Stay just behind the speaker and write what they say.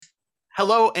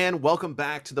Hello and welcome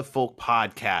back to the Folk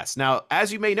Podcast. Now,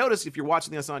 as you may notice, if you're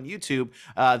watching this on YouTube,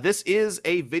 this is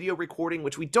a video recording,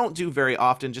 which we don't do very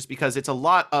often just because it's a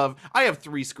lot of... I have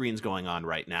 3 screens going on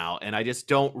right now, and I just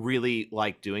don't really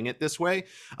like doing it this way.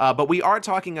 But we are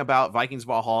talking about Vikings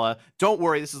Valhalla. Don't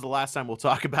worry, this is the last time we'll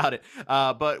talk about it.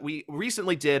 But we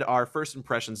recently did our first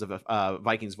impressions of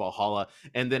Vikings Valhalla,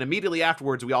 and then immediately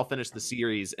afterwards, we all finished the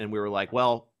series, and we were like,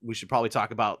 well, we should probably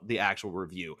talk about the actual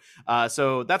review.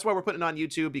 So that's why we're putting it on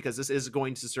YouTube, because this is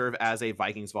going to serve as a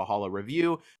Vikings Valhalla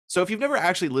review. So if you've never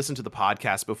actually listened to the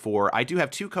podcast before, I do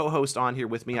have 2 co-hosts on here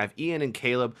with me. I have Ian and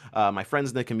Caleb, my friends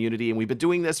in the community, and we've been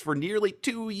doing this for nearly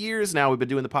 2 years now. We've been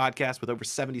doing the podcast with over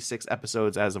 76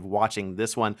 episodes as of watching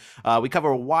this one. We cover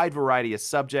a wide variety of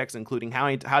subjects, including how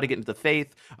to get into the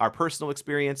faith, our personal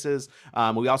experiences.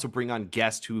 We also bring on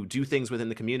guests who do things within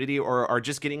the community or are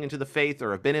just getting into the faith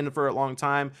or have been in it for a long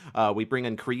time. We bring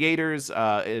in creators,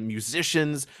 and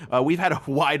musicians. We've had a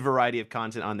wide variety of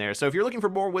content on there. So if you're looking for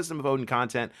more Wisdom of Odin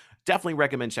content, definitely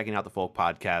recommend checking out the Folk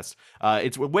Podcast.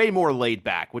 It's way more laid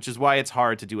back, which is why it's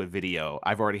hard to do a video.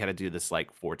 I've already had to do this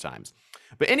like 4 times.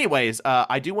 But anyways,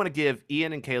 I do want to give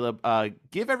Ian and Caleb,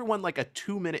 give everyone like a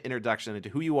 2-minute introduction into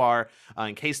who you are,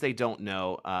 in case they don't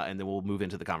know, and then we'll move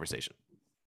into the conversation.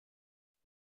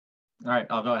 All right,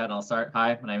 I'll go ahead and I'll start.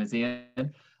 Hi, my name is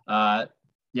Ian.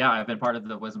 Yeah, I've been part of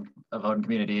the Wisdom of Odin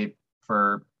community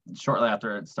for shortly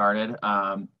after it started.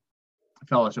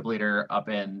 Fellowship leader up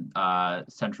in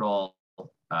central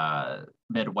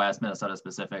Midwest, Minnesota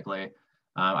specifically.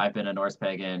 I've been a Norse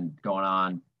pagan going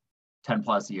on 10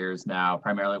 plus years now,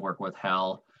 primarily work with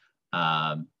Hell.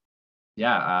 Instagram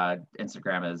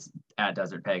is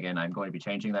 @DesertPagan. I'm going to be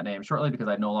changing that name shortly because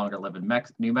I no longer live in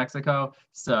New Mexico.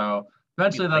 So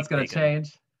eventually that's going to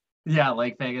change. Yeah,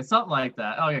 Lake Vegas, something like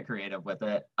that. I'll get creative with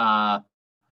it. But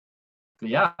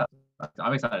yeah,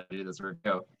 I'm excited to do this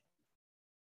review.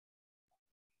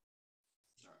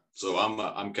 So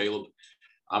I'm Caleb.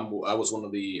 I was one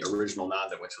of the original 9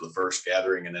 that went to the first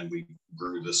gathering, and then we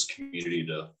grew this community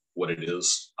to what it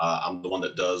is. I'm the one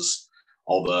that does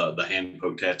all the hand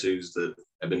poke tattoos that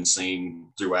have been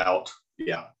seen throughout.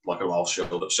 Yeah, like I'll show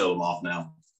them off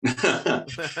now.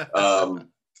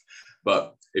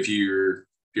 But if you're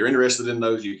interested in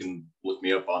those, you can look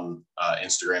me up on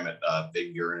Instagram at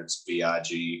Vigjorin. It's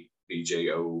VIGBJORN.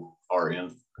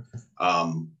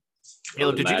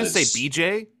 Caleb, did you just say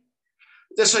BJ?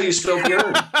 That's how you spell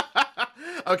Bjorn.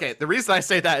 Okay, the reason I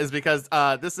say that is because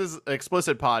this is an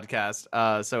explicit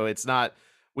podcast, so it's not...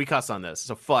 We cuss on this,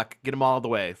 so fuck. Get them all the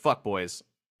way. Fuck, boys.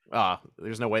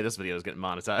 There's no way this video is getting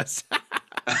monetized.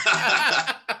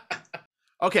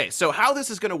 Okay, so how this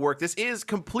is going to work, this is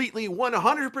completely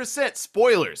 100%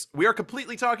 spoilers. We are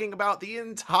completely talking about the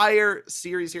entire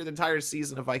series here, the entire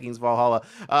season of Vikings Valhalla.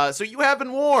 So you have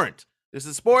been warned. This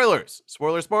is spoilers.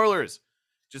 Spoilers.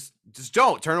 Just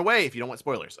don't turn away if you don't want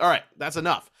spoilers. All right, that's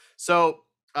enough. So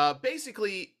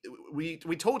basically, we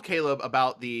told Caleb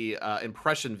about the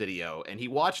impression video, and he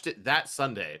watched it that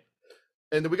Sunday.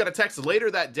 And then we got a text later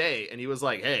that day, and he was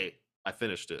like, hey, I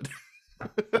finished it.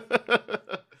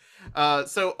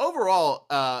 So overall,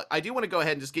 I do want to go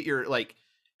ahead and just get your, like,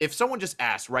 if someone just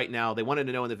asked right now, they wanted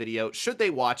to know in the video, should they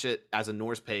watch it as a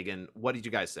Norse pagan? What did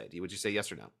you guys say? Would you say yes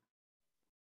or no?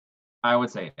 I would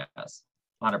say yes,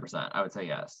 100%. I would say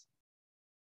yes.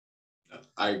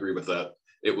 I agree with that.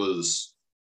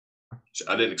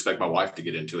 I didn't expect my wife to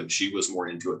get into it. She was more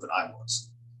into it than I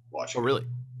was watching. Oh, really?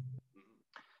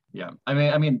 Yeah.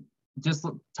 I mean, just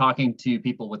talking to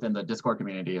people within the Discord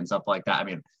community and stuff like that. I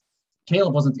mean,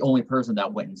 Caleb wasn't the only person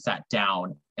that went and sat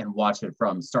down and watched it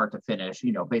from start to finish,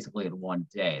 basically in one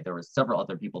day. There were several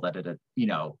other people that did it,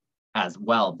 as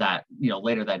well, that,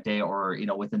 later that day or,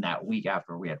 within that week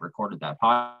after we had recorded that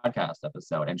podcast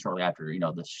episode and shortly after,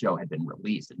 the show had been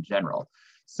released in general.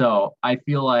 So I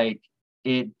feel like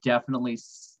it definitely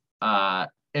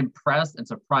impressed and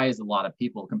surprised a lot of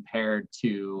people compared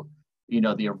to,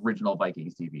 the original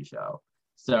Vikings TV show.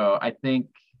 So I think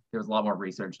there's a lot more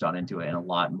research done into it and a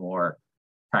lot more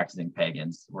practicing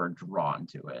pagans were drawn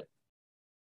to it.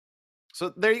 So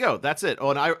there you go. That's it. Oh,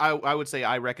 and I would say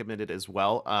I recommend it as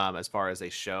well, as far as a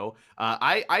show.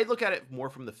 I look at it more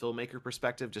from the filmmaker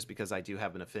perspective, just because I do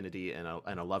have an affinity and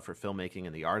a love for filmmaking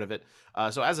and the art of it.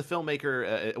 So as a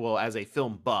filmmaker, as a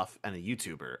film buff and a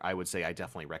YouTuber, I would say I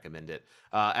definitely recommend it.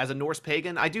 As a Norse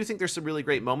pagan, I do think there's some really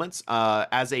great moments.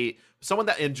 As someone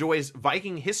that enjoys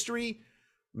Viking history,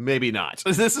 maybe not.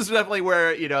 This is definitely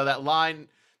where, that line...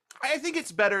 I think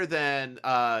it's better than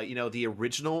the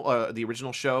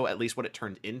original show, at least what it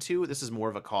turned into. This is more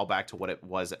of a callback to what it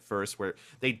was at first, where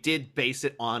they did base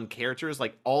it on characters.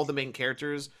 Like all the main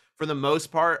characters for the most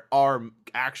part, are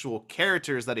actual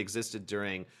characters that existed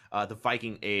during the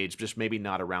Viking Age, just maybe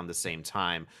not around the same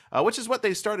time, which is what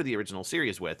they started the original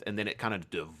series with, and then it kind of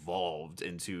devolved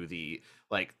into the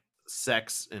like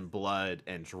sex and blood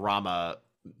and drama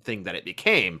thing that it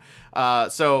became.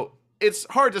 So it's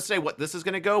hard to say what this is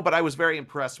going to go, but I was very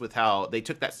impressed with how they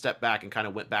took that step back and kind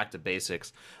of went back to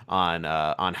basics on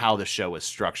how the show is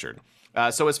structured.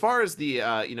 So as far as the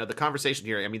the conversation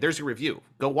here, I mean, there's your review.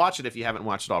 Go watch it if you haven't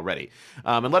watched it already,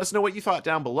 and let us know what you thought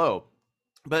down below.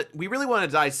 But we really want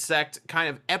to dissect kind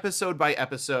of episode by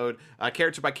episode,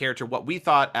 character by character, what we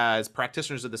thought as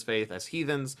practitioners of this faith, as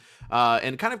heathens,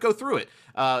 and kind of go through it.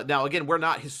 Now, again, we're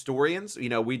not historians.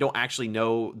 We don't actually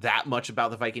know that much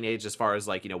about the Viking Age as far as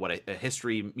like, what a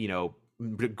history,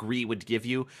 degree would give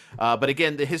you. But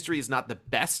again, the history is not the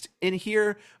best in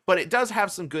here, but it does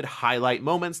have some good highlight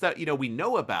moments that, we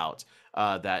know about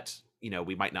that,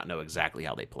 we might not know exactly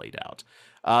how they played out.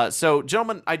 So,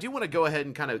 gentlemen, I do want to go ahead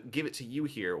and kind of give it to you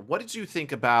here. What did you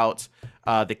think about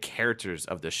the characters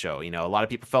of the show? A lot of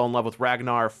people fell in love with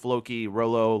Ragnar, Floki,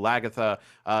 Rollo, Lagatha.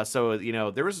 So,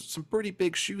 there was some pretty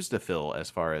big shoes to fill as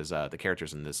far as the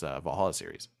characters in this Valhalla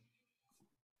series.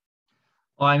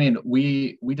 Well, I mean,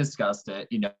 we discussed it,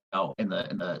 in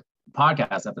the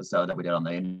podcast episode that we did on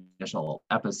the initial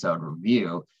episode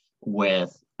review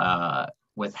with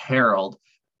Harold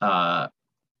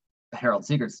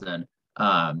Sigurdsson.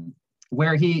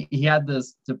 Where he had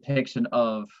this depiction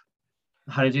of,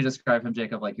 how did you describe him,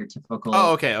 Jacob? Like your typical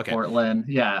okay. Portland,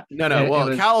 yeah. No.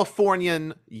 Well,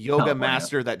 Californian yoga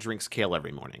master that drinks kale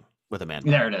every morning with a man.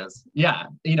 There it is. Yeah,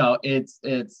 it's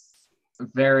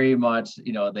very much,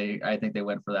 I think they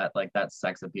went for that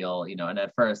sex appeal, and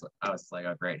at first I was like,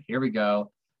 oh great, here we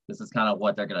go. This is kind of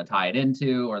what they're going to tie it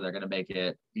into, or they're going to make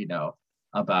it,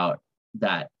 about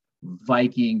that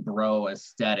Viking bro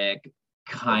aesthetic.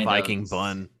 Kind Viking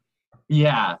bun.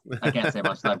 Yeah, I can't say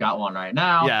much. I've got one right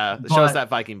now. Yeah, show us that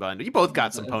Viking bun. You both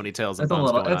got some ponytails and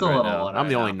buns going on right now. I'm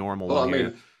the only normal one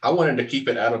here. I wanted to keep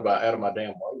it out of my damn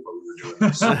way while we were doing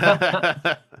this.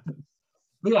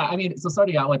 But yeah, I mean, so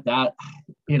starting out with that,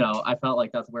 I felt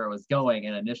like that's where it was going.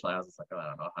 And initially I was just like, oh, I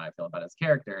don't know how I feel about his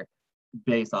character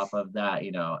based off of that,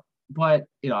 But,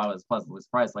 I was pleasantly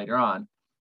surprised later on.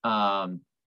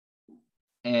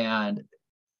 And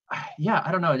yeah,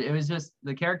 I don't know. It was just,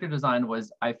 the character design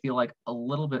was, I feel like, a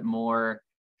little bit more,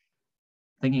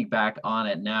 thinking back on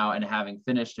it now and having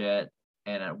finished it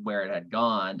and where it had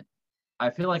gone, I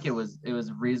feel like it was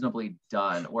reasonably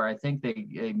done, where I think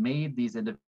they made these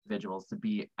individuals to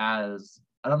be as,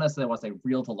 I don't necessarily want to say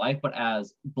real to life, but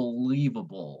as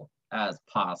believable as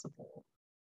possible.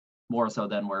 More so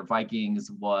than where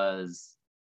Vikings was,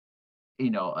 they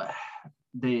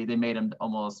made him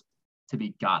almost to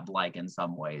be godlike in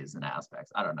some ways and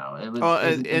aspects. I don't know. It was,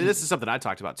 and this is something I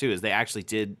talked about too, is they actually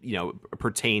did,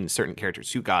 pertain certain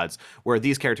characters to gods, where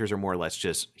these characters are more or less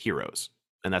just heroes,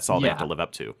 and that's all they have to live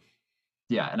up to.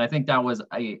 Yeah, and I think that was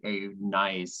a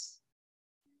nice,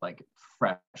 like,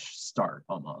 fresh start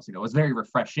almost. It was very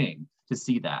refreshing to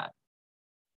see that.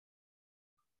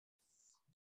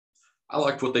 I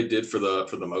liked what they did for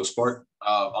the most part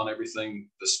on everything.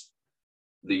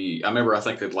 I remember, I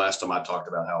think the last time I talked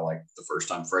about how, like, the first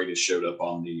time Freydis showed up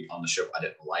on the show, I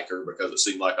didn't like her because it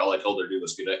seemed like all I told her to do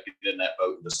was get in that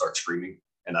boat and just start screaming.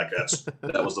 And I guess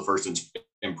that was the first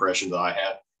impression that I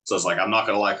had. So it's like, I'm not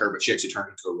going to like her, but she actually turned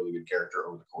into a really good character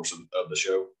over the course of the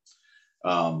show.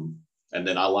 And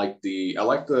then I like the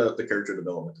character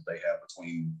development that they have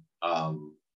between.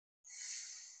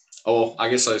 I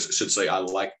guess I should say I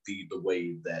like the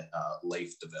way that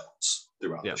Leif develops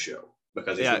throughout the show,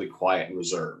 because he's really quiet and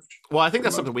reserved. Well, I think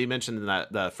that's something we mentioned in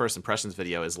the first impressions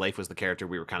video, is Leif was the character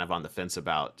we were kind of on the fence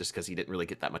about, just because he didn't really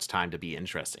get that much time to be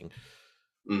interesting.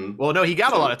 Mm-hmm. Well, no, he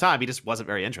got a lot of time. He just wasn't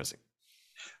very interesting.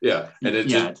 Yeah, and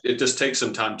it just takes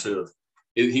some time to.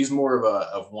 He's more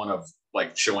of one of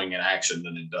like showing in action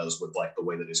than it does with like the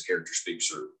way that his character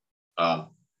speaks or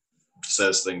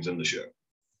says things in the show.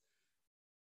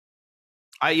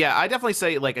 I definitely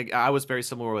say, like, I was very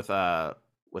similar with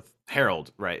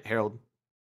Harold, right? Harold.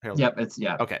 Yep,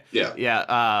 Okay.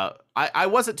 Yeah. I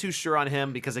wasn't too sure on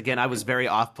him because, again, I was very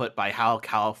off put by how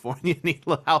Californian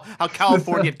how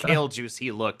Californian kale juice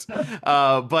he looked.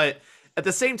 But at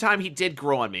the same time, he did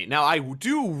grow on me. Now, I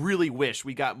do really wish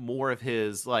we got more of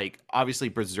his, like, obviously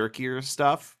berserkier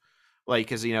stuff, like,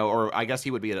 because, or I guess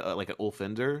he would be like an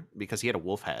Ulfender because he had a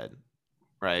wolf head,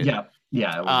 right? Yeah.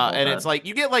 And it's like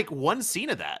you get like one scene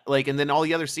of that, like, and then all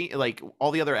the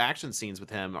other action scenes with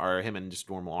him are him in just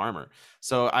normal armor.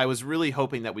 So I was really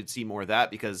hoping that we'd see more of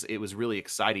that, because it was really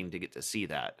exciting to get to see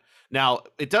that. Now,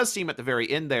 it does seem at the very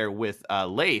end there with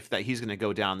Leif that he's going to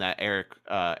go down that Eric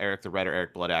the Red or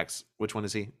Eric Bloodaxe. Which one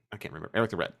is he? I can't remember.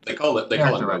 Eric the Red. They call it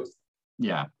both.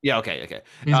 Yeah. Yeah. Okay.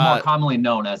 He's more commonly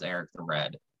known as Eric the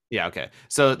Red. Yeah. Okay.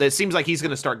 So it seems like he's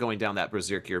going to start going down that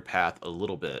berserker path a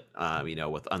little bit.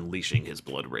 With unleashing his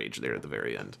blood rage there at the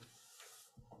very end.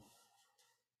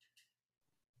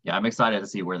 Yeah, I'm excited to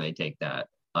see where they take that.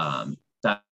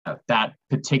 That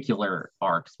particular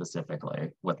arc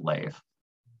specifically with Leif.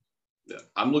 Yeah,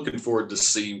 I'm looking forward to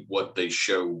see what they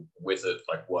show with it,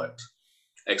 like what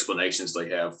explanations they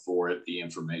have for it, the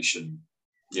information.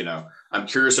 I'm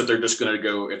curious if they're just going to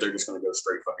go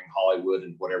straight fucking Hollywood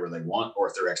and whatever they want, or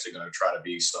if they're actually going to try to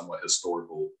be somewhat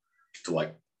historical to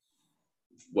like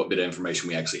what bit of information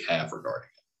we actually have regarding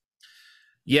it.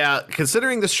 Yeah,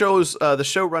 considering the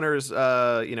showrunners,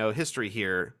 history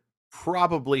here,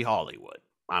 probably Hollywood.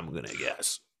 I'm gonna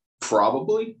guess.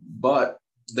 Probably, but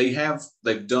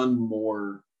they've done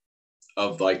more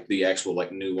of like the actual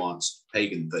like nuanced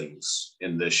pagan things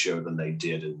in this show than they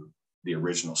did in the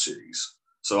original series.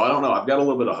 So I don't know. I've got a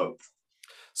little bit of hope.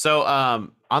 So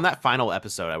on that final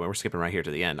episode, we're skipping right here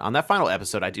to the end. On that final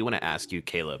episode, I do want to ask you,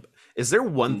 Caleb, is there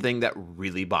one thing that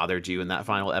really bothered you in that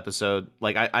final episode?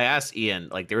 Like I asked Ian,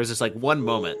 like there was this like one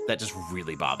moment that just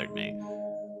really bothered me.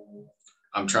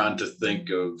 I'm trying to think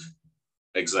of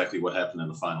exactly what happened in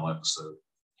the final episode.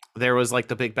 There was like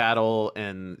the big battle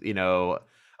and,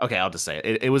 okay, I'll just say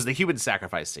it. It was the human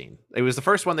sacrifice scene. It was the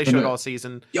first one they showed all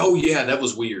season. Oh yeah, that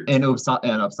was weird. And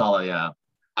Uppsala, yeah.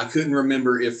 I couldn't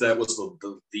remember if that was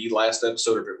the last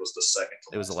episode or if it was the second.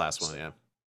 It was the last one, yeah.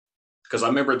 Because I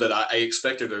remember that I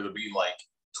expected there to be like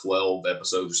 12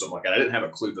 episodes or something like that. I didn't have a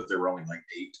clue that there were only like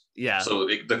 8. Yeah. So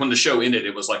when the show ended,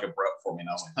 it was like abrupt for me, and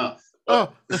I was like, huh.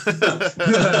 Oh.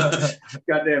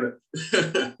 God damn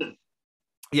it.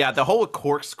 Yeah, the whole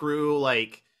corkscrew,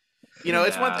 like,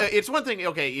 it's one thing.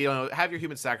 Okay, have your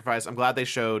human sacrifice. I'm glad they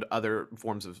showed other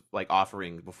forms of like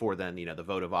offering before then. The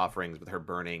votive offerings with her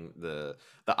burning the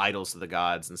idols to the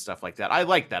gods and stuff like that. I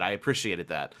like that. I appreciated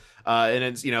that. And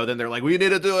it's then they're like, we need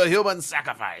to do a human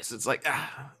sacrifice. It's like,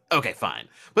 okay, fine.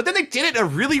 But then they did it in a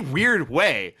really weird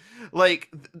way. Like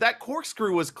that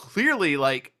corkscrew was clearly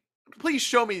like, please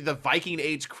show me the Viking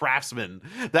age craftsman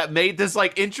that made this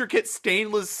like intricate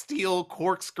stainless steel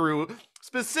corkscrew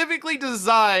specifically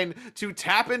designed to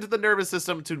tap into the nervous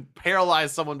system to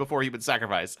paralyze someone before human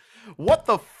sacrifice. What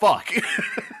the fuck?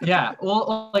 Yeah,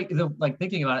 well, like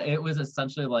thinking about it, it was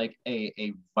essentially like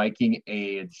a Viking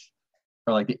age,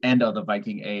 or like the end of the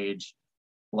Viking age,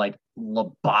 like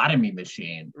lobotomy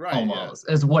machine, right?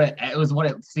 Almost is what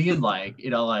it seemed like.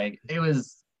 Like it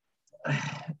was.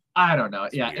 I don't know.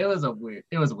 Yeah, it was weird.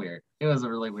 It was a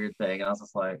really weird thing, and I was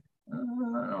just like,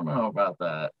 I don't know about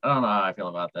that. I don't know how I feel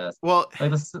about this. Well,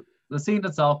 like the scene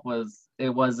itself was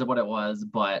what it was,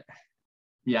 but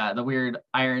yeah, the weird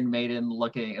Iron Maiden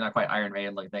looking, not quite Iron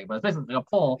Maiden looking thing, but it's basically like a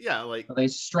pole. Yeah, like they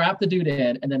strap the dude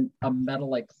in, and then a metal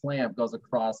like clamp goes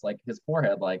across like his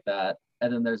forehead like that,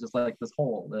 and then there's just like this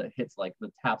hole that hits like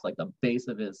the taps like the base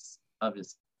of his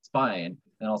spine,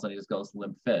 and all of a sudden he just goes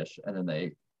limp fish, and then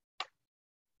they.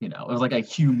 It was like a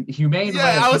humane.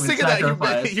 Yeah, I was thinking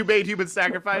that humane human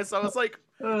sacrifice. I was like,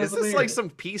 is this weird. Like some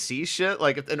PC shit?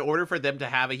 Like, in order for them to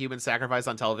have a human sacrifice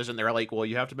on television, they're like, well,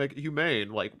 you have to make it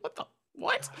humane. Like,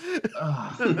 what?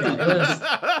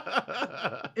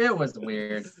 It was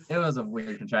weird. It was a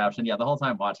weird contraption. Yeah, the whole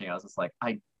time watching, I was just like,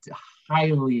 I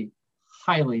highly,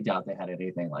 highly doubt they had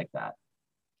anything like that.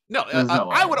 No,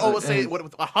 I would almost say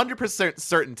with 100%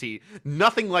 certainty,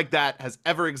 nothing like that has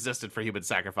ever existed for human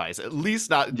sacrifice, at least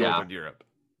not in Northern Europe.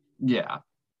 Yeah.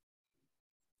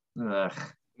 Ugh.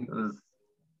 It was,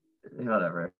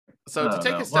 whatever. So to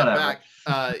take a step back,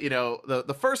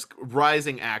 the first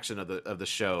rising action of the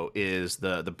show is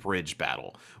the bridge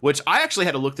battle, which I actually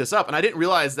had to look this up, and I didn't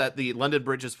realize that the London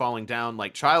Bridge is falling down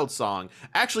like child song.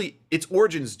 Actually, its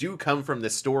origins do come from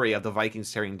this story of the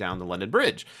Vikings tearing down the London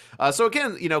Bridge. So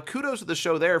again, kudos to the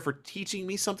show there for teaching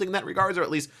me something in that regards, or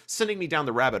at least sending me down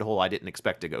the rabbit hole I didn't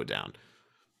expect to go down.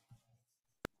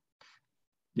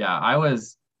 Yeah, I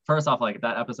was first off like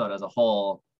that episode as a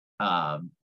whole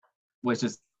was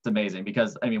just amazing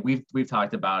because I mean we've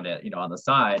talked about it on the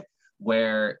side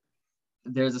where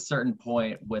there's a certain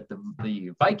point with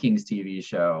the Vikings TV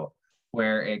show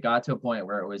where it got to a point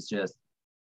where it was just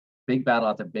big battle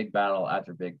after big battle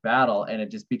after big battle, and it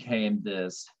just became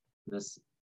this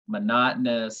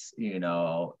monotonous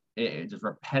it just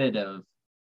repetitive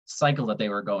cycle that they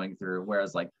were going through,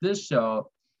 whereas like this show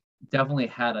definitely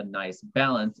had a nice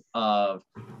balance of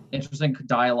interesting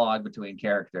dialogue between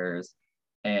characters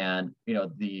and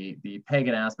the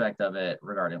pagan aspect of it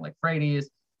regarding like Frades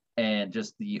and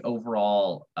just the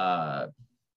overall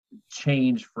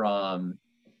change from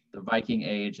the Viking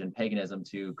age and paganism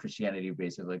to Christianity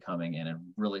basically coming in and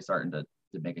really starting to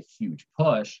make a huge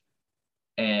push.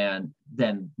 And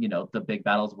then, you know, the big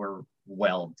battles were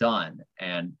well done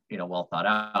and, you know, well thought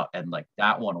out. And like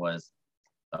that one was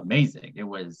amazing. It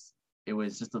was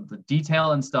just the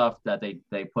detail and stuff that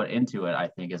they put into it, I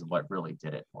think, is what really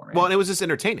did it for me. Well, and it was just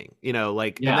entertaining, you know,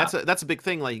 like, Yeah. and that's a big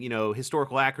thing, like, you know,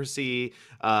 historical accuracy,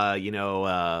 you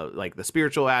know, like the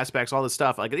spiritual aspects, all this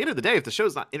stuff. Like at the end of the day, if the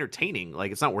show's not entertaining,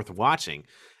 like it's not worth watching.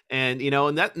 And, you know,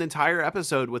 and that entire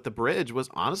episode with the bridge was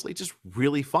honestly just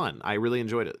really fun. I really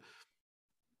enjoyed it.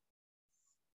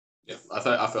 Yeah, I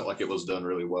felt like it was done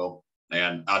really well,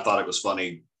 and I thought it was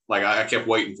funny. Like I kept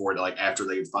waiting for it, like after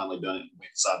they had finally done it and went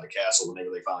inside the castle,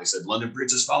 whenever they finally said London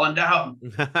Bridge is falling down.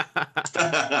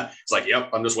 It's like,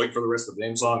 yep, I'm just waiting for the rest of the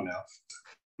damn song now.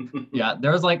 Yeah,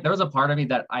 there was a part of me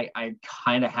that I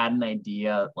kind of had an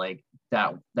idea like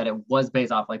that it was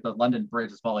based off like the London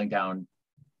Bridge is falling down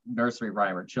nursery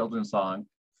rhyme or children's song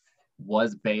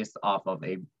was based off of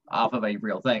a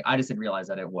real thing. I just didn't realize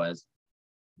that it was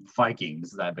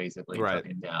Vikings that basically took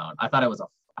it down. I thought it was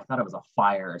a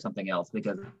fire or something else,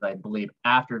 because I believe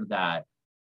after that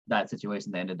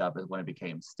situation they ended up is when it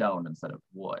became stone instead of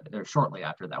wood, or shortly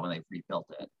after that when they rebuilt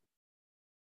it.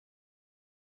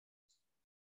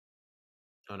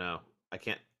 Oh no, I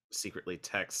can't secretly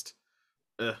text.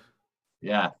 Ugh.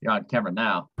 Yeah, you're on camera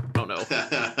now. Oh no.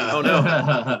 Oh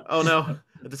no. Oh no.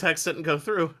 The text didn't go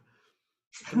through.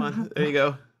 Come on, there you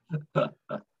go.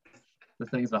 The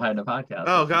things behind the podcast.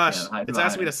 Oh gosh, it's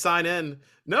asking me to sign in.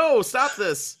 No, stop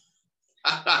this.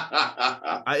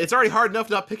 It's already hard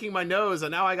enough not picking my nose, and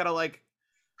now I gotta like.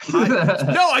 No,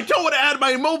 I don't want to add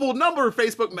my mobile number,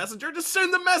 Facebook Messenger. Just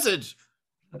send the message.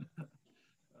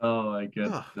 Oh my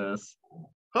goodness.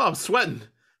 Oh, I'm sweating.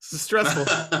 This is stressful.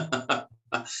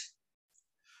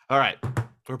 All right,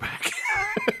 we're back.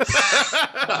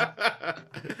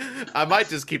 I might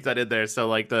just keep that in there, so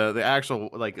like the actual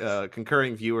like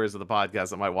concurring viewers of the podcast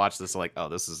that might watch this are like, oh,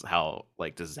 this is how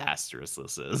like disastrous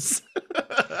this is.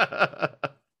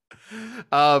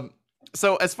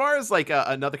 So as far as like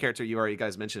another character you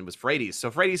guys mentioned was Freydis. So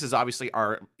Freydis is obviously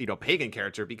our, you know, pagan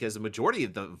character, because the majority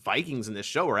of the Vikings in this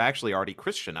show are actually already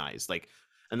Christianized. Like,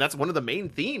 and that's one of the main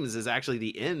themes, is actually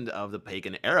the end of the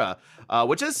pagan era,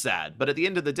 which is sad. But at the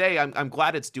end of the day, I'm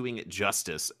glad it's doing it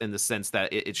justice, in the sense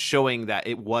that it's showing that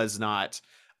it was not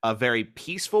a very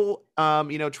peaceful,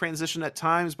 you know, transition at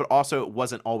times, but also it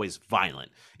wasn't always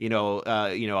violent.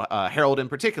 Harold in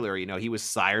particular, you know, he was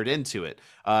sired into it.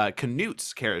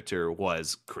 Canute's character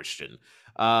was Christian.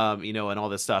 You know, and all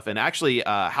this stuff. And actually,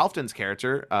 Halfdan's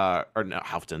character,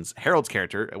 Harold's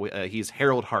character, he's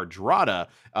Harold Hardrada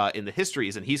in the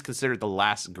histories, and he's considered the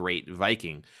last great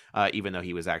Viking, even though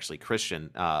he was actually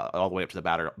Christian, all the way up to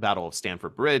the Battle of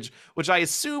Stamford Bridge, which I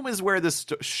assume is where this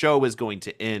show is going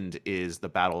to end, is the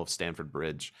Battle of Stamford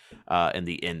Bridge and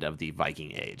the end of the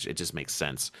Viking Age. It just makes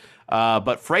sense.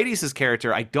 But Freydis'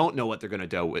 character, I don't know what they're going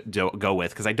to go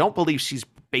with, because I don't believe she's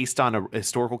based on a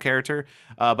historical character,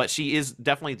 but she is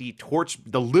definitely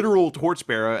the literal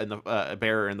torchbearer and the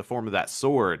bearer in the form of that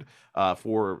sword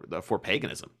for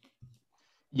paganism.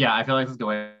 Yeah, I feel like this is the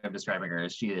way of describing her.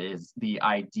 Is she is the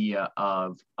idea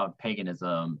of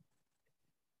paganism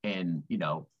in, you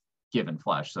know, given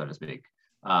flesh, so to speak.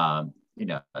 You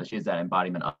know, she is that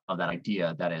embodiment of that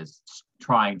idea that is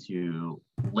trying to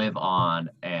live on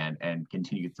and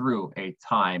continue through a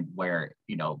time where,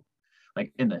 you know,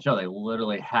 like in the show, they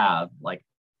literally have like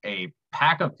a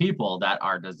pack of people that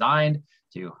are designed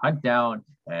to hunt down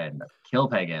and kill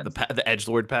pagans. The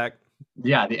edgelord pack.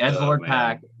 Yeah, the edgelord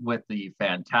pack with the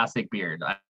fantastic beard.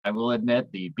 I will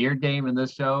admit, the beard game in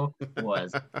this show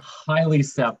was highly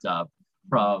stepped up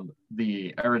from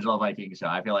the original Viking show.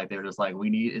 I feel like they were just like, we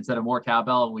need, instead of more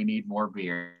cowbell, we need more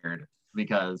beard,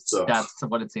 because that's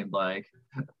what it seemed like.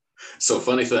 So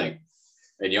funny thing,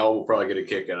 and y'all will probably get a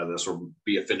kick out of this or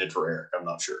be offended for Eric, I'm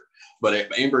not sure.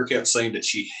 But Amber kept saying that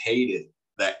she hated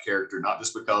that character, not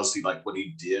just because he liked what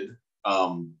he did,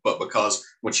 but because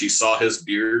when she saw his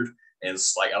beard, and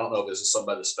it's like, I don't know if this is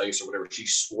somebody's face or whatever, she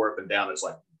swore up and down, it's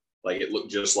like it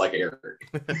looked just like Eric.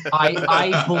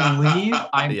 I believe,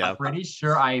 I'm pretty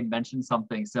sure I mentioned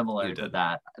something similar to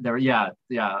that.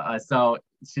 So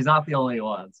she's not the only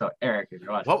one. So Eric, if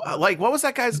you're watching, what was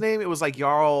that guy's name? It was like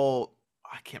Jarl.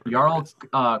 I can't remember.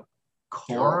 Jarl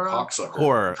Cora.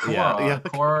 Cora. Yeah.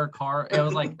 Cora. It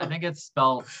was like, I think it's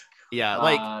spelled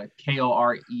like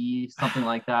Kore, something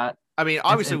like that. I mean,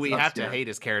 obviously it's we have to obscure. hate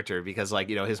his character because, like,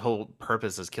 his whole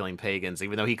purpose is killing pagans,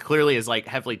 even though he clearly is like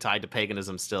heavily tied to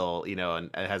paganism still, and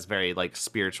has very like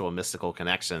spiritual and mystical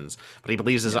connections. But he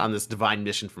believes is Yeah. on this divine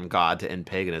mission from God to end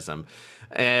paganism.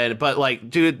 But like,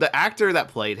 dude, the actor that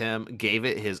played him gave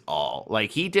it his all. Like,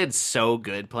 he did so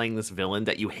good playing this villain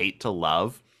that you hate to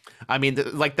love. I mean,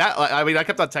 like that. I mean, I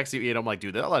kept on texting you, and I'm like,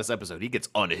 dude, that last episode, he gets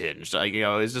unhinged. Like,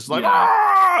 it's just like,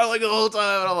 Yeah. like the whole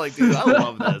time. And I'm like, dude, I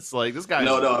love this. Like, this guy is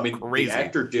No, I mean crazy. the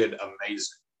actor did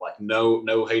amazing. Like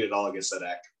no hate at all against that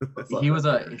actor. He was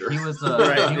a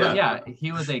Right,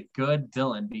 he was a good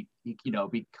villain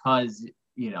because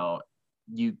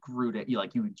you grew to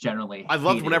you generally I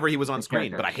loved hated whenever he was on the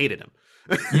screen, character. but I hated him.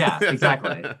 Yeah,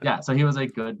 exactly. Yeah, so he was a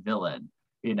good villain,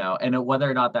 and whether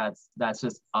or not that's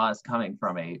just us coming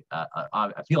from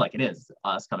I feel like it is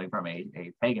us coming from a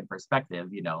pagan perspective,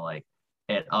 like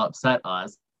it upset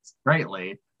us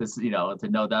greatly. This, to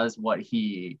know that is what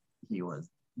he was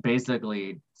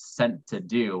basically sent to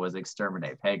do, was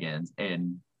exterminate pagans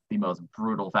in the most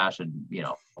brutal fashion,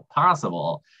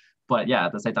 possible. But yeah,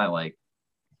 at the same time, like,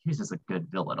 he's just a good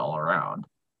villain all around.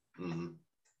 Mm-hmm.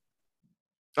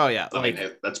 Oh yeah, I mean,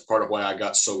 that's part of why I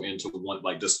got so into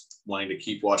just wanting to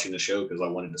keep watching the show, because I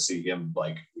wanted to see him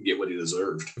like get what he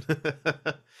deserved.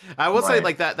 I will say, Right.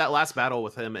 like, that last battle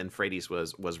with him and Frades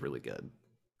was really good.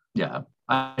 Yeah,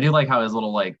 I do like how his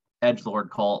little like edgelord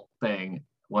cult thing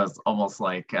was almost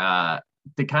like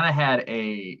they kind of had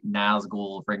a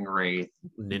Nazgul Ring Wraith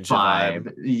Ninja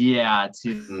vibe, yeah,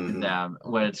 to Mhm. them,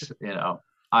 which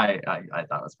I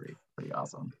thought was pretty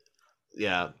awesome.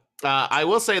 Yeah. I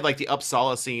will say, like, the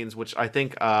Uppsala scenes, which I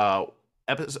think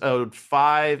episode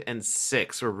 5 and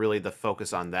 6 were really the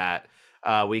focus on that.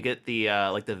 We get the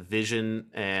like the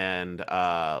vision and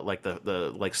like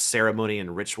the like ceremony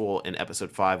and ritual in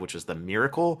episode 5, which is the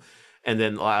miracle, and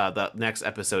then the next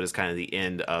episode is kind of the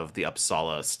end of the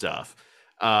Uppsala stuff.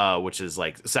 Which is,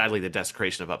 like, sadly the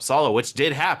desecration of Uppsala, which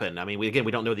did happen. I mean, we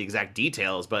don't know the exact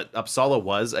details, but Uppsala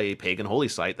was a pagan holy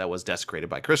site that was desecrated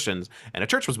by Christians, and a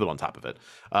church was built on top of it.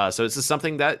 So this is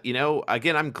something that,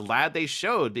 again, I'm glad they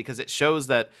showed, because it shows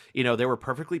that, they were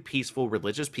perfectly peaceful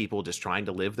religious people just trying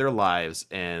to live their lives,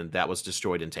 and that was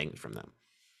destroyed and taken from them.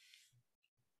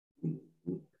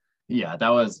 Yeah, that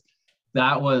was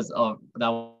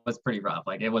pretty rough.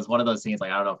 Like, it was one of those scenes, like,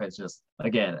 I don't know if it's just,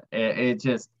 again,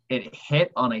 it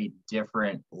hit on a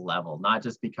different level, not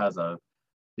just because of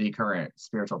the current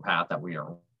spiritual path that we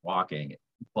are walking,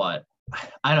 but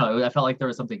I don't know, I felt like there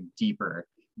was something deeper,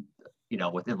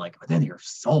 within your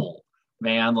soul,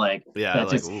 man, like, Yeah, that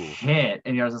like, just ooh. hit,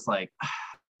 and you're just like,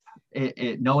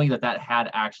 knowing that had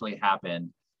actually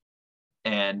happened,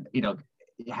 and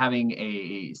having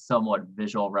a somewhat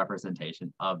visual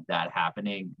representation of that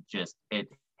happening, just it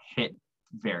hit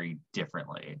very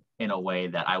differently in a way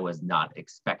that I was not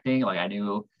expecting. Like, I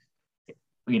knew,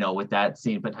 with that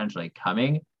scene potentially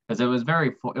coming, because it was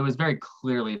very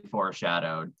clearly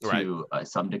foreshadowed to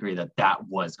some degree that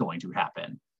was going to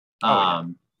happen.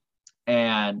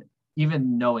 And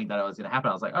even knowing that it was going to happen,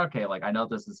 I was like, okay, like, I know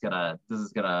this is gonna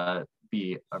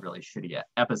be a really shitty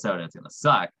episode, and it's gonna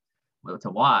suck to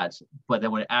watch, but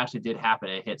then when it actually did happen,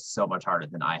 it hit so much harder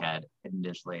than I had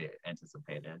initially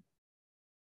anticipated.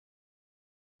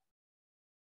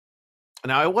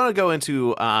 Now I want to go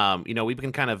into, we've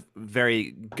been kind of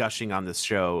very gushing on this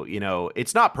show.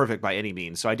 It's not perfect by any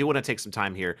means, so I do want to take some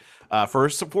time here for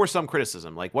some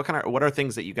criticism. Like, what are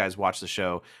things that you guys watch the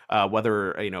show,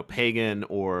 whether pagan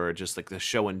or just like the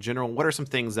show in general? What are some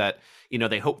things that you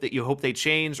hope they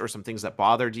changed, or some things that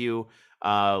bothered you?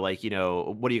 What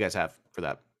do you guys have for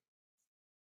that?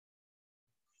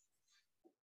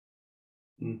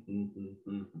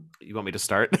 You want me to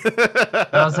start?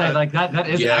 I was saying, like, that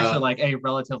is actually like a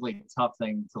relatively tough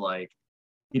thing to, like,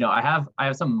 I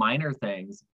have some minor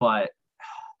things, but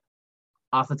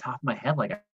off the top of my head,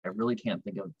 like, I really can't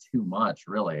think of too much,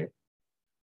 really.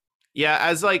 Yeah,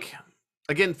 as like,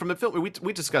 again, from the film,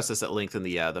 we discussed this at length in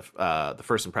the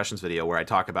first impressions video, where I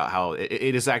talk about how it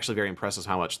is actually very impressive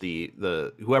how much the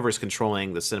whoever is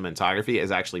controlling the cinematography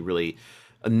is actually really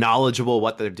knowledgeable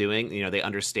what they're doing. They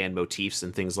understand motifs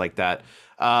and things like that.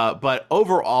 But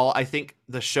overall, I think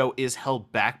the show is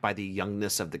held back by the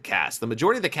youngness of the cast. The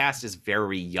majority of the cast is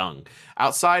very young,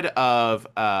 outside of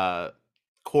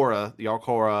Korra, the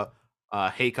Korra,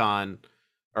 Hakon,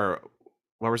 or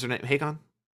what was her name? Hakon,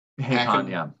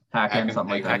 yeah. Hacken,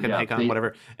 something like that. Hacken, Yeah. Hakon,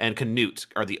 whatever, and Canute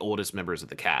are the oldest members of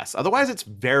the cast. Otherwise, it's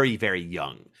very, very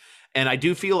young. And I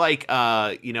do feel like,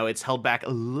 it's held back a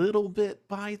little bit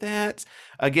by that.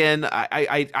 Again,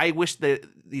 I wish that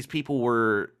these people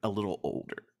were a little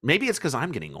older. Maybe it's because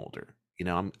I'm getting older.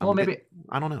 Well, maybe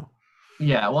I don't know.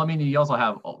 Yeah, well, I mean, you also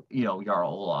have, Jarl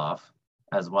Olaf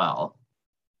as well.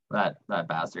 That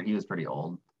bastard, he was pretty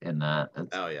old in that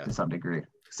Oh yeah, to some degree.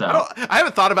 So I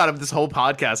haven't thought about him this whole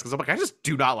podcast because I'm like, I just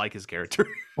do not like his character.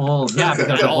 well, yeah,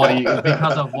 because At of all.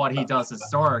 because of what he does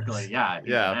historically. Yeah,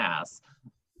 he's an ass.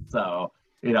 So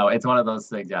it's one of those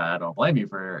things. Yeah, I don't blame you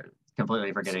for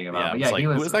completely forgetting about. Yeah, But yeah, like, he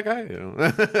was. who is that guy?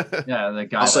 Yeah, the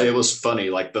guy. I'll say it was funny,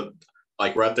 like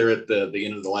right there at the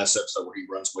end of the last episode where he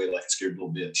runs away like a scared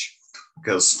little bitch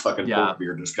because fucking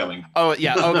Forkbeard is coming. Oh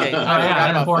yeah, okay. I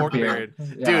forgot about Forkbeard.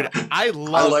 Yeah. Dude, I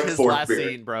love his last Forkbeard.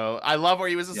 scene, bro. I love where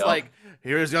he was just like,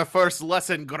 "Here's your first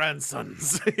lesson,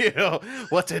 grandsons.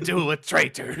 What to do with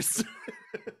traitors."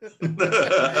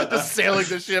 Just sailing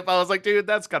the ship. I was like, dude,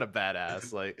 that's kind of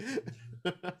badass. Like,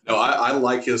 no, I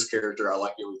like his character. I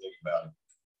like everything about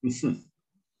him.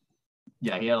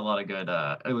 Yeah, he had a lot of good,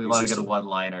 good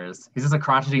one-liners. He's just a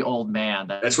crotchety old man.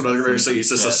 That's what I was going to say. He's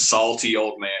just a salty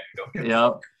old man.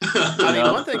 Yep. I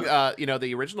mean, one thing,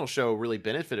 the original show really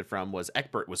benefited from was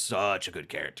Egbert was such a good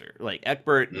character. Like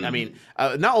Egbert, I mean,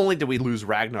 not only did we lose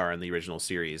Ragnar in the original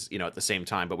series, at the same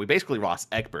time, but we basically lost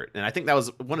Egbert, and I think that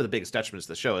was one of the biggest detriments of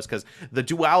the show is because the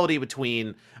duality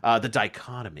between the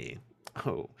dichotomy.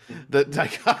 Oh, the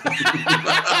dichotomy.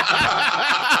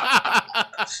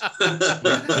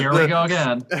 Here we go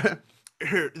again.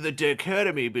 The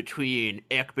dichotomy between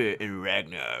Egbert and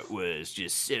Ragnar was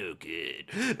just so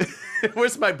good.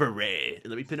 Where's my beret?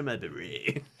 Let me put in my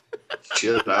beret.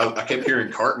 Shit, I kept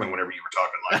hearing Cartman whenever you were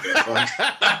talking like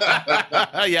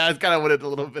that. Yeah, I kind of wanted a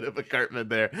little bit of a Cartman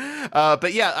there.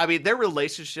 But yeah, I mean, their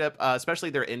relationship, especially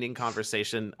their ending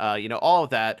conversation, all of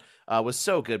that was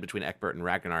so good between Egbert and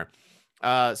Ragnar.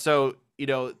 So,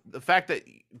 the fact that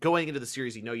going into the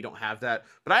series, you don't have that,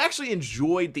 but I actually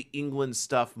enjoyed the England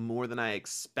stuff more than I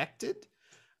expected.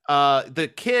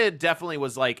 The kid definitely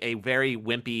was like a very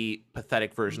wimpy,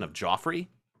 pathetic version of Joffrey.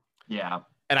 Yeah.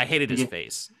 And I hated his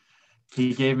face.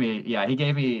 He gave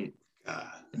me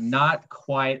not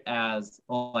quite as,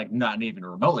 not even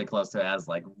remotely close to as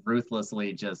like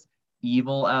ruthlessly just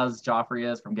evil as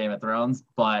Joffrey is from Game of Thrones,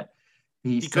 but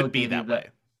he could be that way.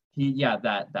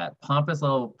 That pompous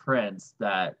little prince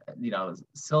that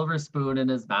silver spoon in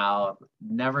his mouth,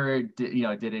 never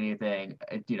did anything,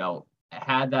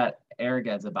 had that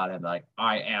arrogance about him, like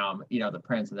I am the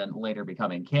prince, and then later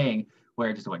becoming king, where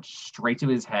it just went straight to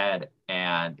his head,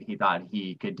 and he thought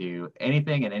he could do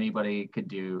anything and anybody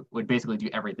would basically do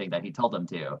everything that he told them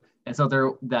to. And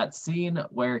so that scene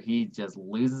where he just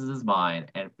loses his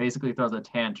mind and basically throws a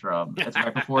tantrum. It's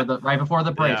right before the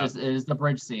bridge. Yeah. Is the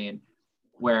bridge scene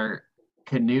where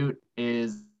Canute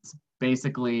is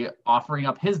basically offering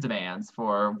up his demands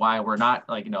for why we're not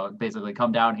basically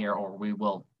come down here or we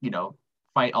will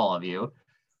fight all of you,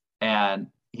 and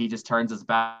he just turns his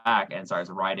back and starts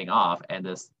riding off, and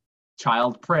this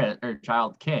child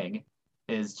king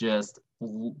is just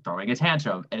throwing a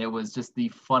tantrum, and it was just the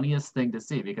funniest thing to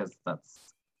see, because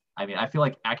I feel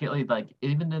like accurately, like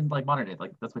even in like modern day,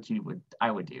 like that's what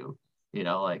I would do,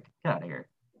 like get out of here.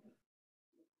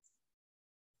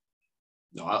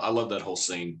 No, I love that whole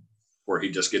scene where he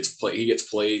just gets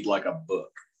played like a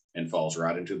book and falls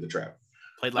right into the trap.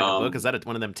 Played like a book? Is that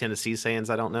one of them Tennessee sayings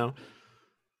I don't know?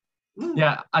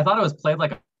 Yeah, I thought it was played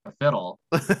like a fiddle.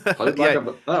 Played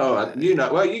like well, you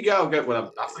gotta get what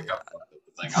I think I've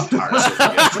the thing. I'm tired of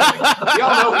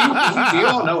it.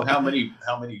 Y'all know how many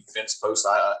fence posts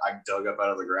I dug up out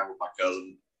of the ground with my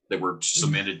cousin that were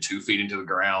cemented 2 feet into the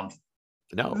ground.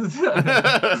 No,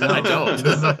 I don't.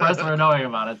 This is the first we're knowing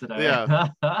about it today. Yeah.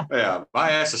 Yeah, my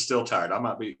ass is still tired. I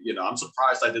might be, I'm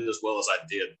surprised I did as well as I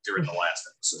did during the last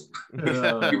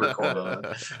episode. You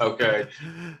recorded. Okay.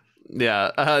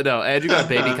 Yeah, no, and you got a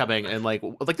baby coming, and like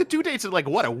the due date's in like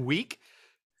what, a week?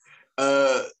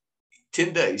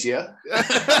 10 days, yeah.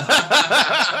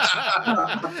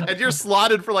 And you're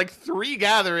slotted for like 3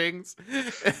 gatherings of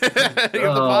the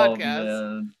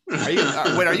podcast.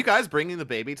 Man. Are you guys bringing the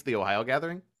baby to the Ohio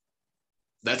gathering?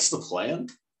 That's the plan.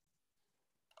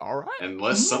 All right.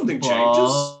 Unless something changes.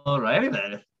 All righty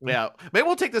then. Yeah, maybe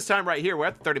we'll take this time right here. We're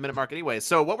at the 30-minute mark anyway.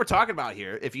 So what we're talking about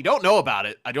here, if you don't know about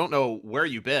it, I don't know where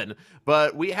you've been,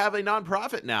 but we have a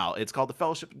nonprofit now. It's called the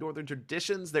Fellowship of Northern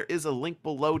Traditions. There is a link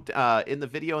below in the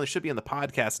video, and it should be in the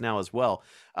podcast now as well,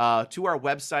 to our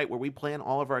website where we plan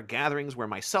all of our gatherings, where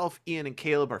myself, Ian, and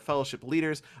Caleb are fellowship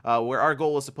leaders, where our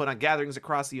goal is to put on gatherings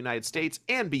across the United States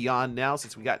and beyond now,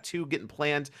 since we got 2 getting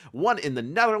planned, one in the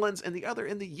Netherlands and the other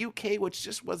in the UK, which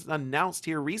just was announced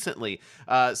here recently.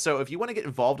 So if you want to get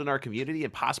involved involved in our community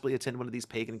and possibly attend one of these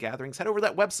pagan gatherings, head over to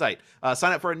that website,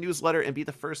 sign up for a newsletter, and be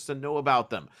the first to know about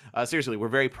them. Seriously, we're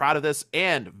very proud of this,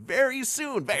 and very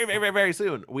soon, very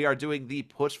soon, we are doing the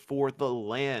Push for the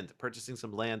Land, purchasing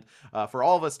some land for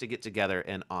all of us to get together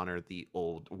and honor the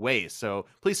old ways. So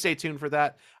please stay tuned for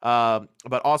that.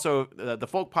 But also, the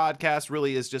Folk Podcast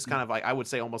really is just kind of like, I would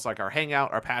say, almost like our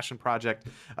hangout, our passion project.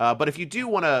 But if you do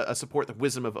want to support the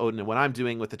Wisdom of Odin and what I'm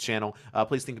doing with the channel,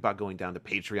 please think about going down to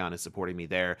Patreon and supporting me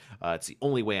there. It's the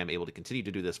only way I'm able to continue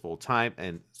to do this full time.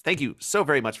 And thank you so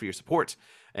very much for your support.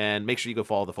 And make sure you go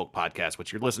follow the Folk Podcast,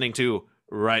 which you're listening to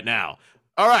right now.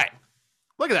 All right.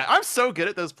 Look at that. I'm so good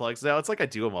at those plugs now. It's like I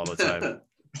do them all the time.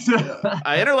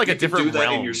 I enter like a different do that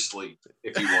realm. in your sleep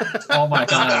if you want. Oh my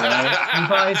god! Right? You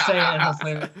probably say it in the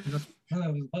sleep.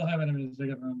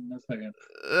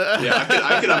 Yeah,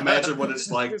 I can imagine what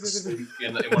it's like to sleep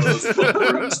in one of those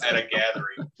rooms at a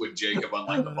gathering with Jacob on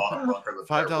like the bottom bunk or the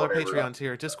 $5 Patreon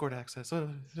tier, Discord access.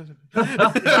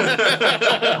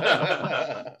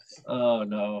 Oh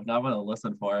no! Now I'm gonna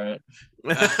listen for it.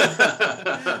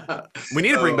 We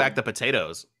need to bring back the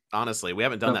potatoes. Honestly, we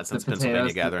haven't done that since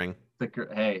Pennsylvania gathering.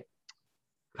 Hey,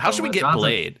 how should we get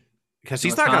Blade? Because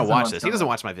he's not going to watch this. He doesn't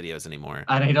watch my videos anymore.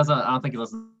 I know he doesn't. I don't think he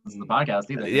listens to the podcast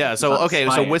either. Yeah. So okay.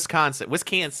 So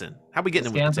Wisconsin. How are we getting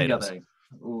in with potatoes? Together.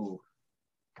 Ooh,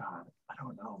 God, I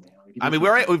don't know, man. I mean,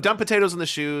 we've done potatoes in the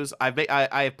shoes.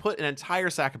 I put an entire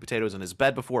sack of potatoes in his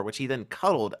bed before, which he then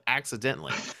cuddled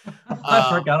accidentally. I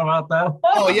forgot about that.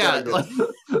 Oh yeah.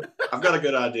 I've got a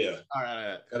good idea. All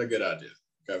right. Got a good idea.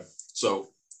 Okay. So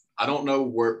I don't know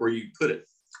where you put it,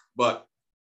 but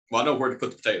I know where to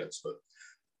put the potatoes. But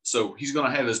so he's going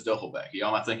to have his duffel bag.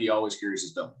 I think he always carries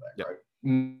his duffel bag, right?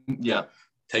 Yeah.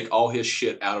 Take all his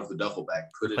shit out of the duffel bag.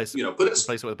 Put it replace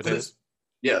it with potatoes.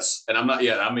 Yes, and I'm not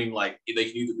yet. I mean, like they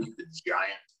can either be the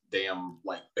giant damn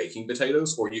like baking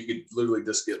potatoes, or you could literally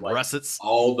just get like russets,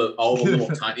 all the little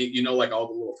tiny, like all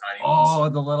the little tiny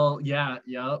ones. The little yeah,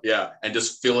 and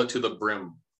just fill it to the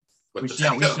brim. We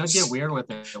should get weird with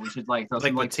it. We should like throw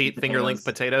some like finger length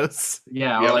potatoes.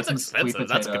 Yeah, or like some sweet potatoes.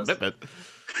 That's a commitment.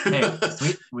 Hey,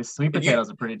 sweet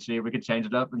potatoes are pretty cheap. We could change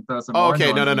it up and throw some.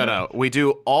 Okay, no. We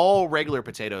do all regular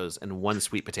potatoes and one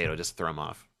sweet potato. Just throw them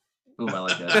off. Ooh, I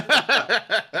like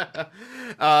that.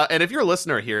 And if you're a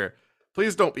listener here,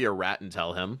 please don't be a rat and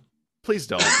tell him. Please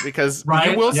don't, because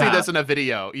right? You will see this in a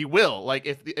video. You will. Like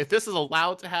if this is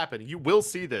allowed to happen, you will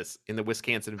see this in the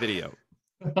Wisconsin video.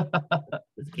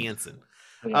 Wisconsin.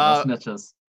 Yeah,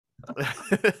 snitches.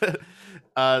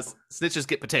 Snitches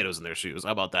get potatoes in their shoes.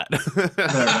 How about that?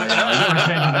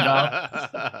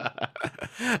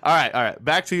 All right.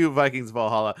 Back to you, Vikings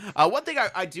Valhalla. One thing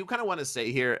I do kind of want to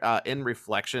say here, in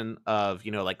reflection of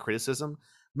like criticism.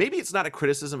 Maybe it's not a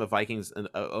criticism of Vikings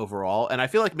overall, and I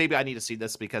feel like maybe I need to see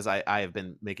this because I have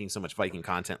been making so much Viking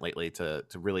content lately to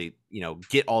really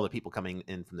get all the people coming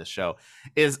in from this show.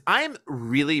 Is I'm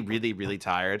really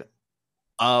tired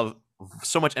of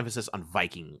so much emphasis on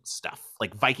Viking stuff,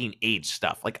 like Viking age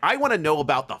stuff. Like I want to know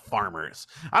about the farmers.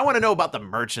 I want to know about the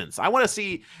merchants. I want to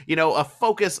see, a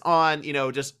focus on,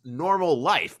 just normal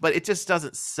life, but it just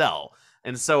doesn't sell.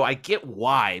 And so I get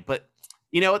why, but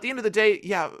at the end of the day,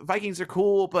 yeah, Vikings are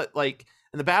cool, but and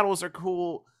the battles are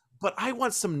cool, but I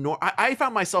want some I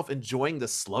found myself enjoying the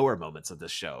slower moments of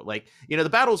this show. Like, the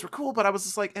battles were cool, but I was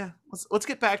just like, let's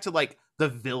get back to like the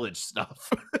village stuff.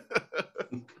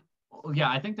 Yeah,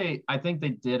 I think they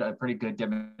did a pretty good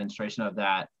demonstration of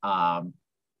that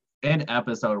in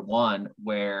episode 1,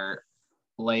 where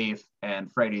Leif and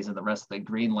Freydis and the rest of the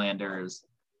Greenlanders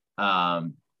are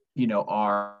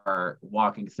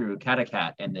walking through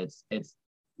Kattegat, and it's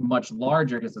much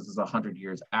larger because this is 100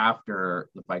 years after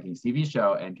the Vikings TV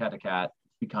show, and Kattegat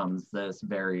becomes this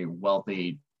very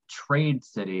wealthy trade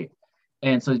city.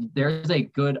 And so there's a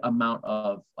good amount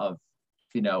of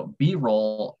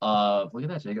B-roll of, look at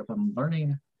that, Jacob, I'm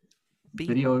learning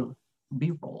video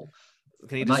B-roll.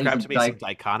 Can you describe to me some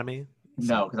dichotomy?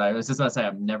 No, because I was just about to say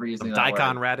I'm never using that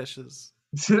daikon word. Radishes.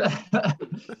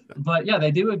 But yeah,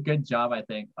 they do a good job, I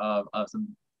think, of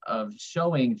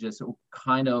showing just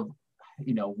kind of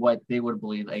what they would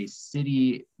believe a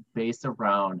city based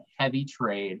around heavy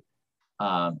trade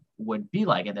would be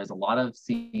like. And there's a lot of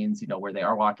scenes, where they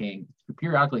are walking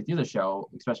periodically through the show,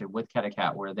 especially with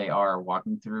Kattegat, where they are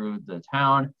walking through the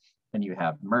town, and you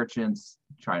have merchants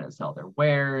trying to sell their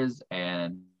wares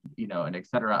and and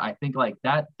etc. I think like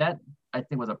that I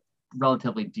think was a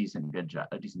relatively decent job.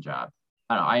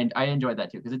 I don't know. I enjoyed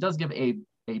that too, because it does give a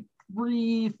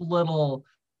brief little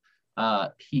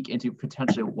peek into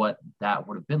potentially what that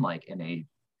would have been like in a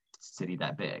city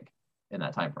that big in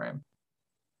that time frame.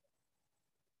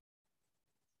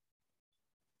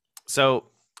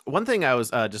 So One thing I was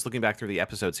just looking back through the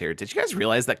episodes here. Did you guys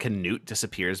realize that Canute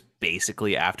disappears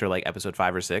basically after like episode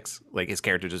 5 or 6? Like his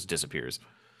character just disappears.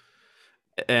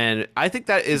 And I think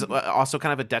that is also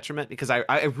kind of a detriment because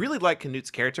I really like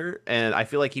Canute's character, and I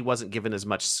feel like he wasn't given as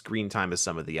much screen time as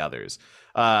some of the others.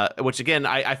 Which again,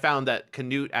 I found that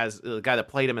Canute, as the guy that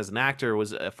played him as an actor,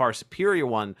 was a far superior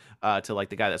one to like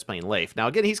the guy that's playing Leif. Now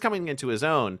again, he's coming into his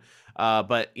own,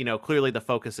 but you know clearly the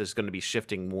focus is going to be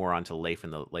shifting more onto Leif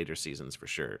in the later seasons for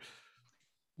sure.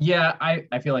 Yeah,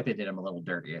 I feel like they did him a little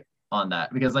dirty on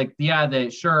that because like yeah, they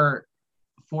sure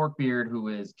Forkbeard, who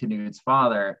is Canute's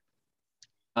father,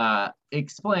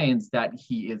 explains that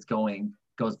he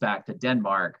goes back to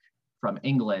Denmark from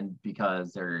England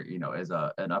because there is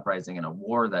an uprising and a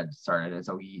war that started, and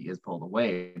so he is pulled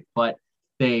away. But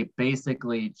they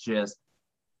basically just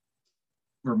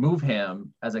remove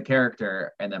him as a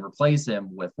character and then replace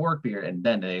him with Forkbeard, and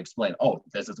then they explain, oh,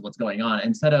 this is what's going on.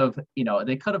 Instead of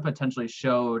they could have potentially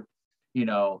showed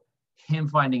him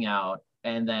finding out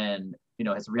and then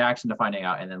his reaction to finding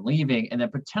out and then leaving, and then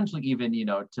potentially even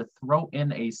to throw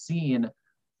in a scene,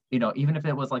 even if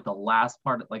it was like the last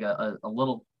part, like a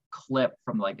little clip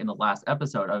from like in the last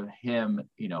episode of him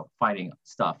fighting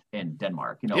stuff in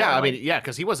Denmark. Yeah, I mean, yeah,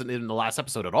 because he wasn't in the last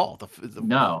episode at all. The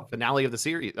no finale of the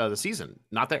series, the season,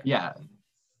 not there.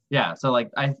 Yeah, so like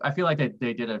I feel like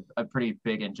they did a pretty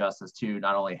big injustice to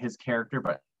not only his character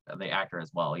but the actor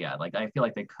as well. Yeah, like I feel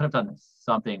like they could have done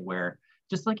something where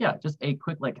just a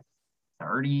quick like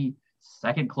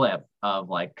 30-second clip of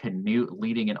like Canute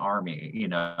leading an army,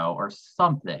 or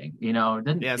something,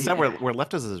 Instead we're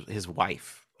left as his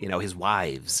wife, his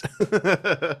wives.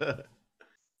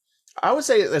 I would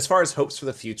say as far as hopes for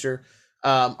the future,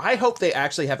 I hope they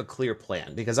actually have a clear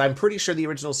plan, because I'm pretty sure the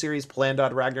original series planned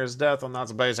on Ragnar's death, and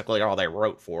that's basically all they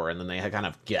wrote for, and then they had kind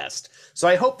of guessed. So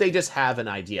I hope they just have an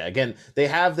idea. Again, they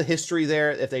have the history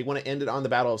there. If they want to end it on the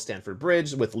Battle of Stamford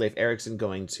Bridge, with Leif Erikson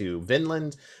going to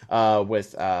Vinland,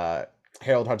 with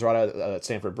Harald Hardrada at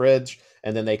Stamford Bridge,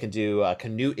 and then they can do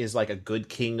Canute is like a good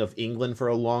king of England for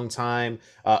a long time.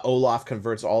 Olaf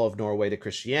converts all of Norway to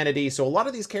Christianity. So a lot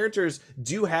of these characters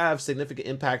do have significant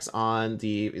impacts on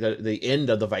the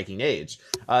end of the Viking Age.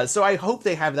 So I hope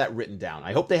they have that written down.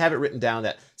 I hope they have it written down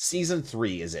that season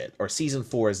 3 is it, or season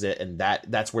 4 is it, and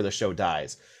that's where the show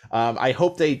dies. I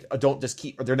hope they don't just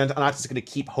they're not just going to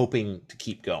keep hoping to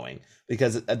keep going,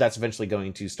 because that's eventually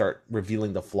going to start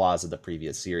revealing the flaws of the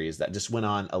previous series that just went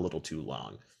on a little too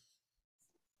long.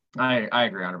 I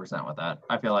agree 100% with that.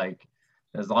 I feel like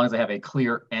as long as they have a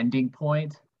clear ending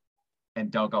point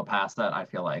and don't go past that, I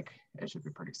feel like it should be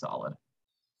pretty solid.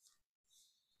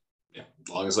 Yeah, as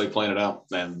long as they plan it out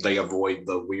and they avoid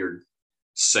the weird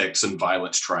sex and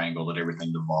violence triangle that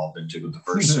everything devolved into with the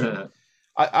first series.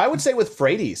 I would say with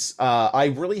Freydis, I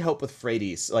really hope with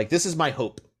Freydis, like this is my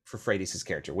hope for Freydis'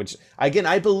 character, which again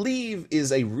I believe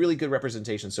is a really good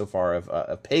representation so far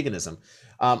of paganism.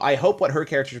 I hope what her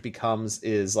character becomes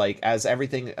is like, as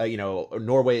everything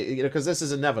Norway, because this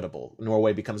is inevitable.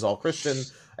 Norway becomes all Christian,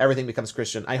 everything becomes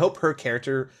Christian. I hope her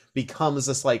character becomes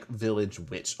this like village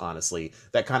witch, honestly,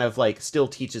 that kind of like still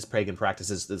teaches pagan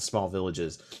practices to the small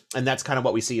villages, and that's kind of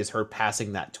what we see is her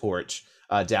passing that torch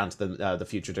down to the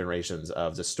future generations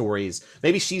of the stories.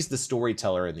 Maybe she's the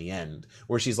storyteller in the end,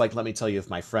 where she's like, let me tell you of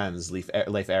my friends, Leif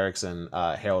Erikson,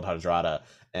 Harald Hardrada,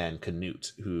 and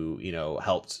Canute, who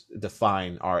helped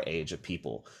define our age of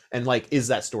people, and like is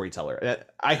that storyteller.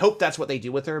 I hope that's what they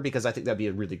do with her, because I think that'd be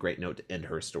a really great note to end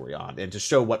her story on and to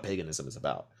show what paganism is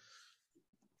about.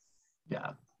 Yeah,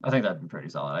 I think that'd be pretty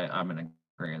solid. I'm in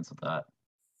agreement with that.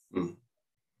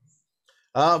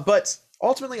 But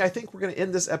ultimately, I think we're going to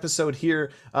end this episode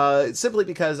here, simply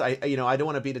because I don't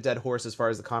want to beat a dead horse as far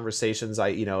as the conversations.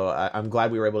 I'm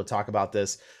glad we were able to talk about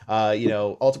this.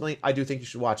 Ultimately, I do think you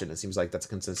should watch it. It seems like that's a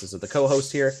consensus of the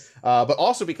co-host here, but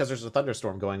also because there's a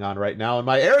thunderstorm going on right now in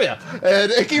my area,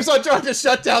 and it keeps on trying to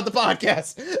shut down the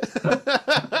podcast.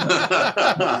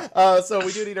 So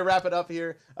we do need to wrap it up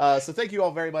here. So thank you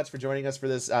all very much for joining us for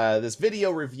this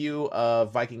video review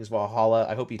of Vikings Valhalla.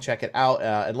 I hope you check it out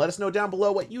and let us know down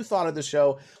below what you thought of the show.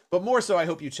 But more so, I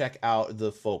hope you check out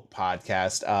the Folk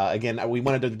Podcast. Again, we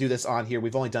wanted to do this on here.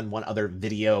 We've only done one other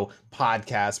video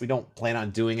podcast. We don't plan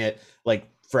on doing it like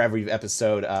for every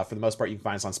episode. For the most part, you can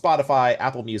find us on Spotify,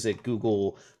 Apple Music,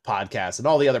 Google Podcasts, and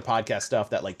all the other podcast stuff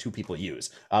that like 2 people use.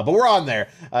 But we're on there.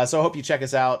 So I hope you check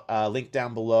us out. Link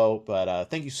down below. But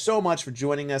thank you so much for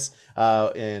joining us.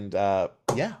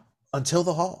 Yeah, until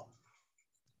the hall.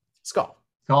 Skull.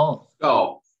 Skull.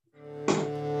 Oh.